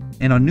killed,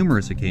 and on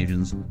numerous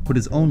occasions put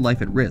his own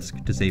life at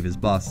risk to save his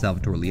boss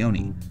Salvatore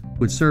Leone,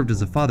 who had served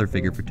as a father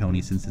figure for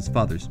Toni since his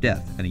father's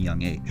death at a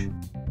young age.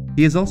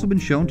 He has also been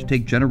shown to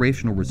take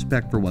generational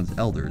respect for one's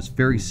elders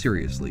very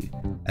seriously,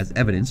 as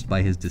evidenced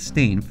by his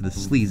disdain for the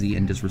sleazy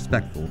and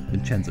disrespectful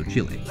Vincenzo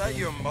Chile. Is that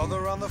your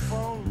mother on the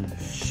phone?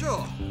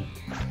 Sure.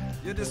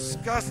 You're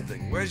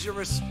disgusting. Where's your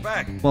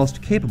respect?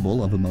 Whilst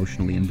capable of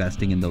emotionally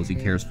investing in those he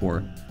cares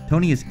for,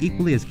 Toni is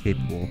equally as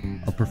capable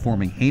of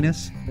performing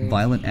heinous,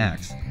 violent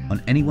acts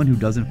on anyone who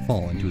doesn't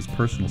fall into his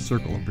personal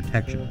circle of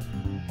protection,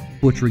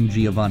 butchering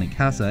Giovanni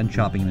Casa and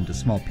chopping him into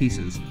small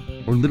pieces,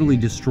 or literally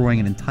destroying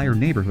an entire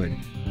neighborhood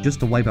just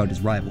to wipe out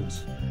his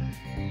rivals.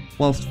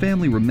 Whilst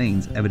family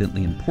remains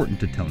evidently important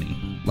to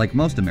Toni, like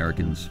most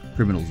Americans,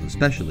 criminals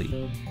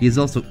especially, he is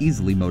also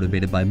easily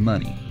motivated by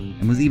money,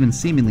 and was even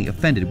seemingly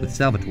offended with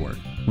Salvatore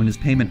when his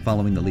payment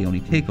following the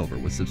Leone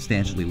takeover was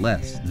substantially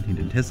less than he'd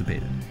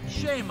anticipated.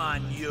 Shame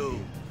on you.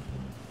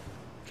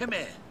 Come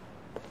here.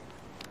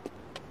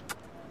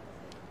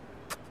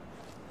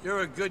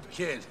 You're a good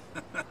kid,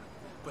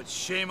 but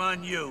shame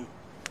on you.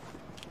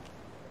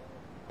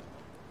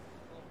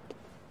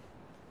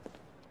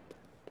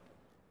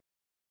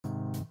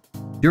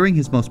 During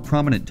his most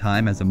prominent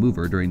time as a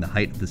mover during the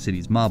height of the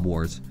city's mob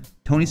wars,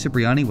 Toni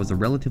Cipriani was a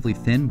relatively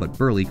thin but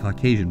burly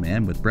Caucasian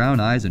man with brown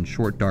eyes and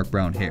short dark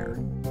brown hair.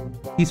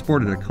 He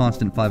sported a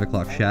constant 5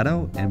 o'clock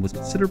shadow and was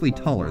considerably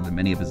taller than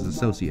many of his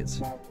associates,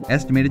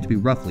 estimated to be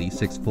roughly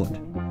 6 foot.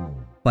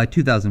 By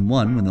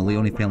 2001, when the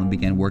Leone family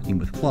began working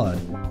with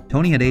Claude,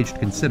 Toni had aged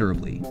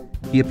considerably.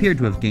 He appeared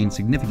to have gained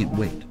significant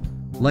weight,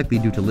 likely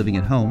due to living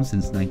at home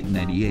since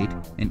 1998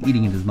 and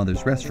eating in his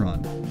mother's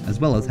restaurant, as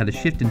well as had a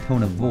shift in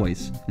tone of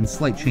voice and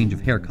slight change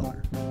of hair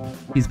color.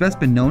 He's best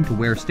been known to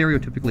wear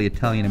stereotypically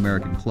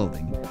Italian-American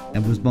clothing,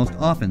 and was most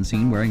often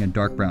seen wearing a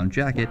dark brown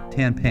jacket,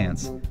 tan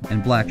pants,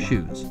 and black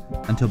shoes,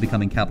 until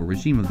becoming capo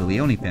regime of the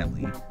Leone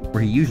family,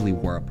 where he usually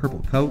wore a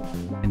purple coat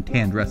and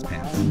tan dress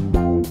pants.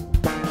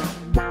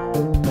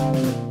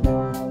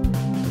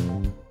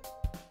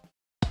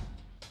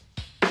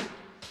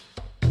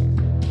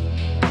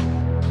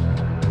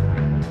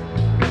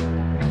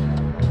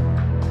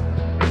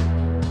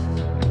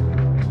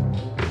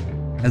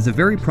 As a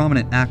very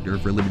prominent actor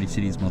for Liberty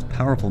City's most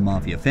powerful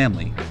mafia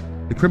family,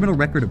 the criminal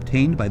record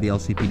obtained by the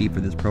LCPD for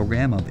this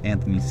program of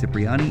Toni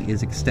Cipriani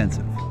is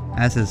extensive,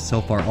 as has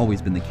so far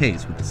always been the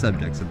case with the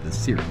subjects of this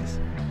series.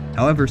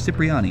 However,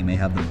 Cipriani may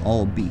have them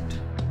all beat.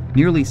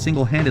 Nearly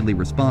single-handedly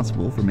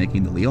responsible for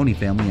making the Leone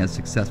family as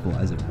successful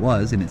as it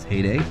was in its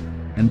heyday,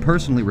 and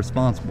personally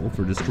responsible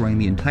for destroying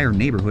the entire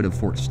neighborhood of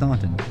Fort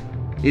Staunton,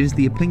 it is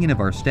the opinion of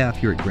our staff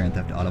here at Grand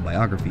Theft Auto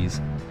Biographies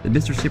that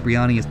Mr.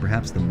 Cipriani is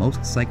perhaps the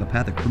most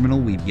psychopathic criminal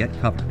we've yet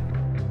covered,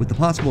 with the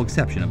possible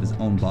exception of his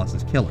own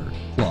boss's killer,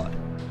 Claude.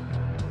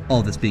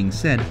 All this being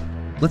said,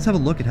 let's have a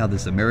look at how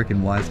this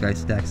American wise guy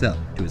stacks up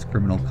to his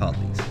criminal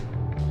colleagues.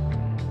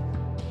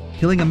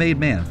 Killing a made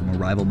man from a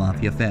rival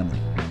mafia family.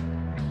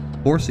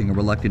 Forcing a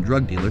reluctant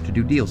drug dealer to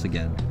do deals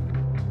again.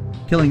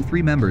 Killing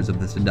 3 members of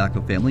the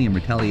Sindaco family in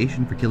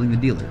retaliation for killing the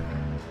dealer.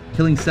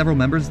 Killing several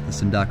members of the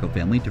Sindaco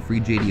family to free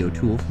J.D.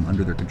 O'Toole from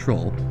under their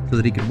control so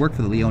that he could work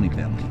for the Leone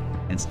family,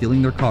 and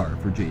stealing their car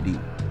for J.D.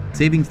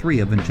 Saving 3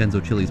 of Vincenzo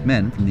Chili's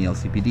men from the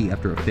LCPD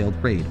after a failed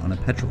raid on a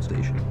petrol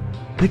station.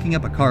 Picking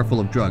up a car full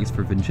of drugs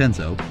for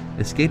Vincenzo,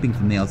 escaping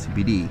from the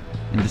LCPD,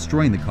 and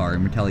destroying the car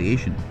in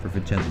retaliation for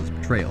Vincenzo's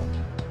betrayal.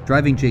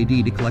 Driving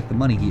J.D. to collect the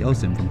money he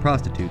owes him from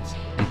prostitutes,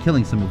 and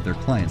killing some of their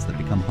clients that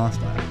become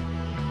hostile.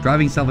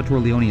 Driving Salvatore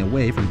Leone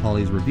away from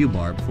Polly's review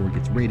bar before it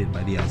gets raided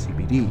by the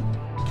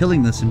LCPD.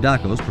 Killing the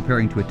Sindacos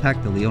preparing to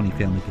attack the Leone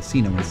family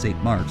casino in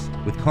St. Mark's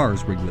with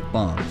cars rigged with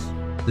bombs.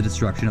 The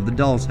destruction of the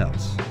doll's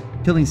house.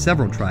 Killing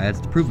several triads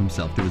to prove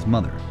himself to his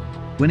mother.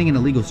 Winning an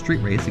illegal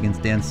street race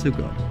against Dan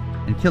Succo,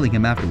 and killing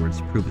him afterwards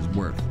to prove his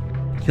worth.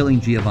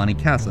 Killing Giovanni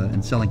Casa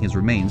and selling his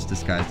remains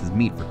disguised as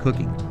meat for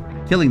cooking.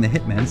 Killing the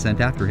hitman sent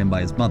after him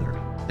by his mother.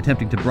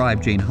 Attempting to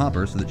bribe Jane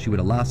Hopper so that she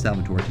would allow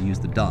Salvatore to use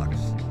the docks.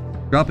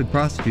 Dropping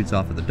prostitutes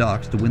off at the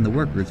docks to win the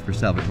workers for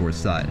Salvatore's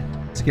side.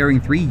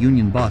 Scaring 3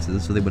 union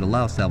bosses so they would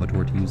allow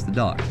Salvatore to use the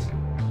docks.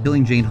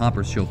 Killing Jane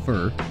Hopper's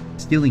chauffeur,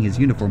 stealing his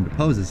uniform to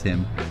pose as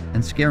him,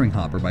 and scaring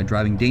Hopper by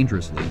driving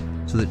dangerously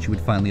so that she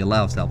would finally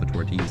allow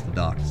Salvatore to use the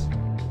docks.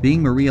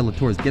 Being Maria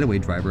Latour's getaway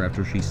driver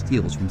after she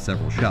steals from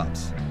several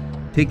shops.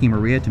 Taking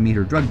Maria to meet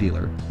her drug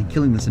dealer, and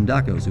killing the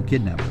Sindacos who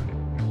kidnap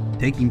her.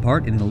 Taking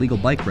part in an illegal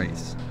bike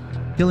race.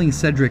 Killing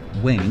Cedric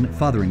Wayne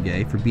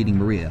Fotheringay for beating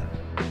Maria.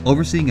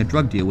 Overseeing a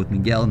drug deal with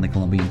Miguel and the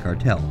Colombian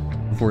cartel,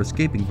 before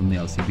escaping from the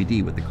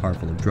LCPD with a car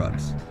full of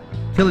drugs.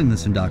 Killing the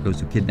Sindacos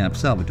who kidnapped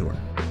Salvatore.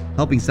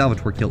 Helping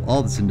Salvatore kill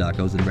all the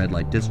Sindacos in Red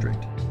Light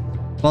District.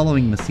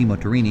 Following Massimo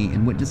Torini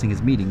and witnessing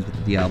his meetings with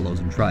the Diablos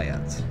and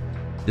Triads.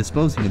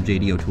 Disposing of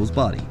J.D. O'Toole's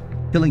body.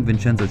 Killing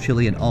Vincenzo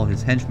Chili and all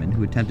his henchmen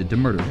who attempted to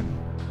murder him.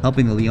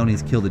 Helping the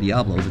Leones kill the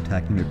Diablos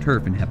attacking their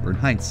turf in Hepburn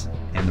Heights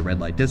and the Red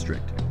Light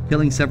District.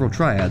 Killing several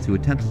Triads who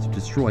attempted to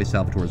destroy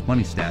Salvatore's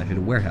money stash at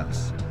a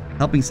warehouse.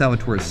 Helping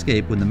Salvatore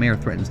escape when the mayor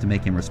threatens to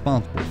make him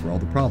responsible for all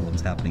the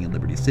problems happening in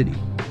Liberty City.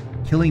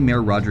 Killing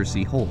Mayor Roger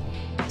C. Hull.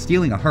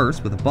 Stealing a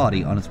hearse with a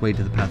body on its way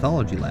to the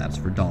pathology labs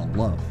for Donald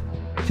Love.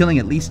 Killing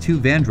at least 2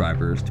 van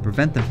drivers to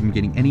prevent them from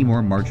getting any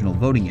more marginal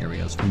voting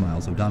areas for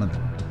Miles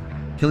O'Donovan.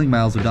 Killing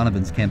Miles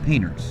O'Donovan's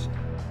campaigners.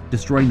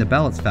 Destroying the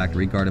ballots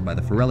factory guarded by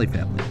the Forelli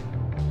family.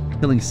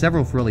 Killing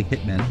several Forelli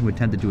hitmen who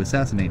attempted to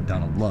assassinate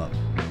Donald Love.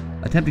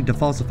 Attempting to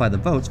falsify the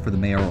votes for the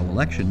mayoral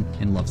election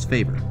in Love's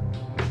favor.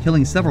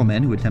 Killing several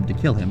men who attempt to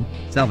kill him,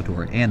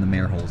 Salvatore, and the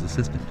Mayor Hull's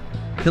assistant.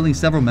 Killing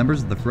several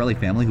members of the Forelli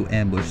family who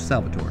ambushed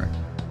Salvatore.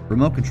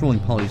 Remote controlling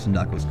Paulie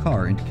Sindaco's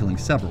car into killing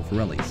several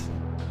Forellis.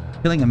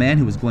 Killing a man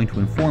who was going to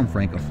inform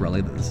Franco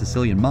Forelli that the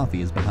Sicilian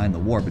Mafia is behind the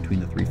war between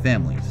the 3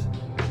 families.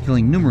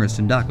 Killing numerous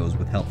Sindacos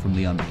with help from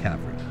Leon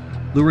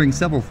McCaffrey. Luring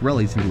several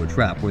Forellis into a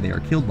trap where they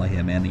are killed by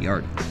him and the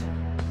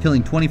Ardis.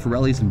 Killing 20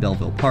 Forellis in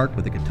Belleville Park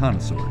with a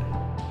katana sword.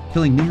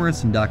 Killing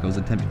numerous Sindacos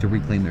attempting to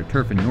reclaim their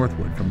turf in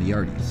Northwood from the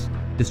Ardis.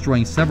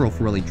 Destroying several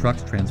Forelli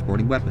trucks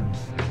transporting weapons.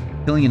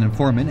 Killing an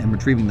informant and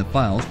retrieving the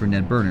files for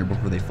Ned Burner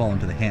before they fall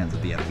into the hands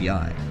of the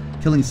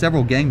FBI. Killing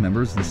several gang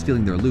members and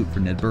stealing their loot for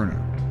Ned Burner.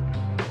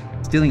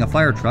 Stealing a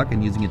fire truck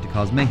and using it to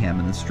cause mayhem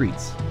in the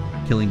streets.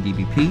 Killing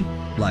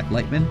DBP, Black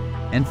Lightman,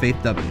 and Faith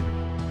W.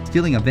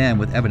 Stealing a van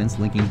with evidence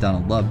linking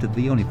Donald Love to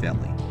the Leone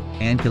family.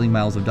 And killing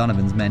Miles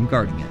O'Donovan's men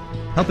guarding it.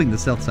 Helping the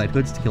Southside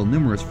Hoods to kill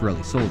numerous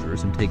Forelli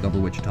soldiers and take over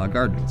Wichita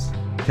Gardens.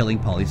 Killing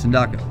Paulie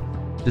Sindaco.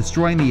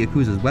 Destroying the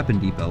Yakuza's weapon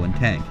depot and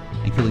tank,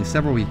 and killing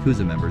several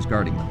Yakuza members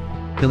guarding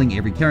them. Killing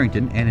Avery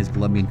Carrington and his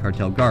Colombian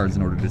cartel guards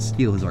in order to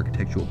steal his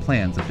architectural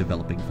plans of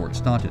developing Fort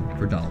Staunton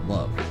for Donald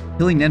Love.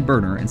 Killing Ned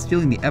Burner and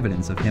stealing the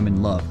evidence of him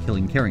and Love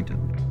killing Carrington.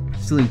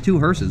 Stealing 2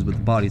 hearses with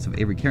the bodies of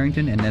Avery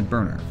Carrington and Ned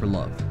Burner for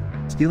Love.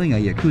 Stealing a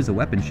Yakuza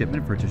weapon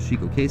shipment for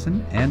Toshiko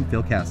Kaysen and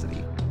Phil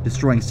Cassidy.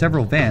 Destroying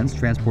several vans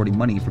transporting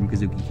money from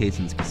Kazuki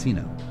Kaysen's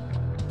casino.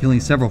 Killing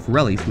several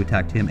Forellis who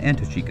attacked him and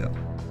Toshiko.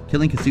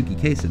 Killing Kazuki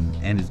Kaysen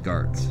and his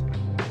guards.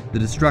 The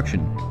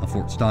destruction of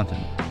Fort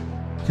Staunton.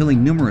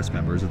 Killing numerous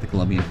members of the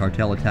Colombian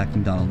cartel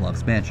attacking Donald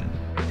Love's mansion.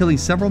 Killing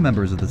several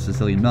members of the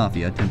Sicilian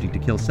Mafia attempting to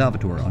kill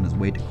Salvatore on his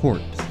way to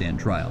court to stand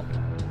trial.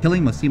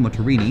 Killing Massimo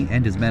Torini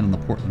and his men on the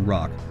Portland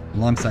Rock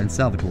alongside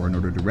Salvatore in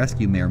order to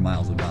rescue Mayor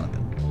Miles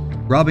O'Donovan.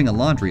 Robbing a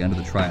laundry under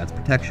the Triad's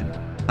protection.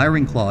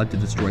 Hiring Claude to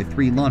destroy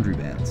 3 laundry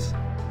vans.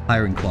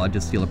 Hiring Claude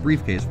to steal a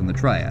briefcase from the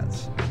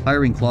Triads.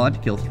 Hiring Claude to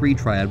kill 3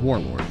 Triad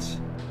warlords.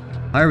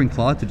 Hiring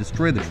Claude to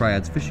destroy the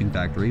Triad's fishing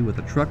factory with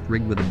a truck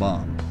rigged with a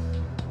bomb.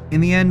 In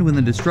the end, when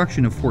the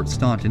destruction of Fort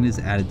Staunton is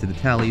added to the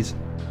tallies,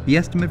 the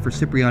estimate for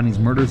Cipriani's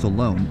murders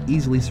alone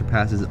easily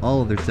surpasses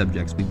all other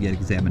subjects we've yet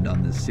examined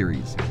on this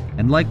series,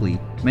 and likely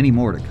many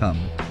more to come.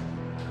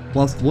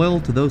 Whilst loyal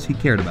to those he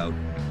cared about,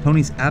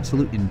 Toni's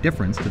absolute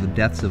indifference to the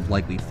deaths of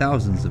likely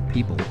thousands of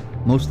people,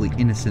 mostly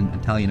innocent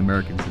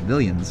Italian-American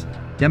civilians,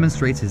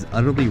 demonstrates his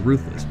utterly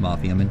ruthless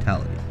mafia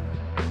mentality.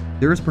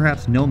 There is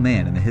perhaps no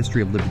man in the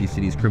history of Liberty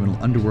City's criminal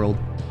underworld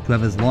to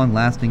have as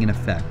long-lasting an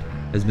effect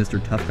as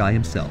Mr. Tough Guy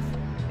himself,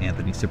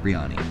 Anthony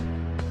Cipriani.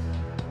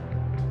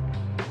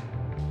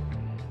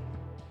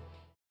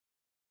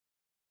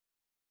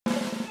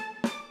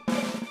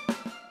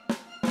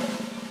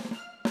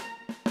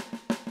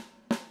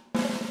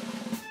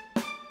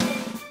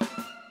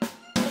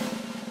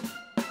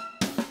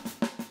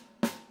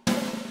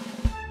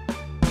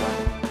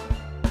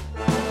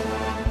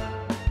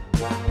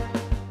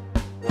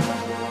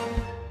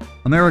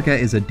 America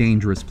is a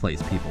dangerous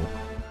place, people.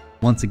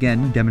 Once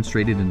again,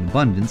 demonstrated in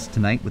abundance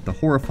tonight with the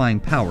horrifying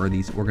power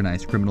these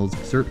organized criminals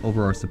exert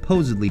over our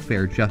supposedly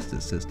fair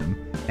justice system,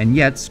 and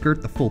yet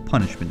skirt the full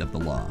punishment of the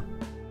law.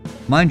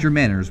 Mind your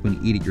manners when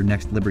you eat at your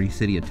next Liberty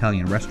City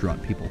Italian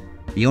restaurant, people.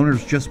 The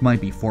owners just might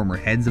be former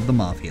heads of the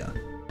mafia.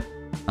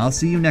 I'll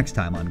see you next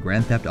time on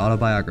Grand Theft Auto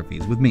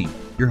Biographies with me,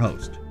 your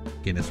host,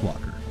 Guinness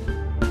Walker.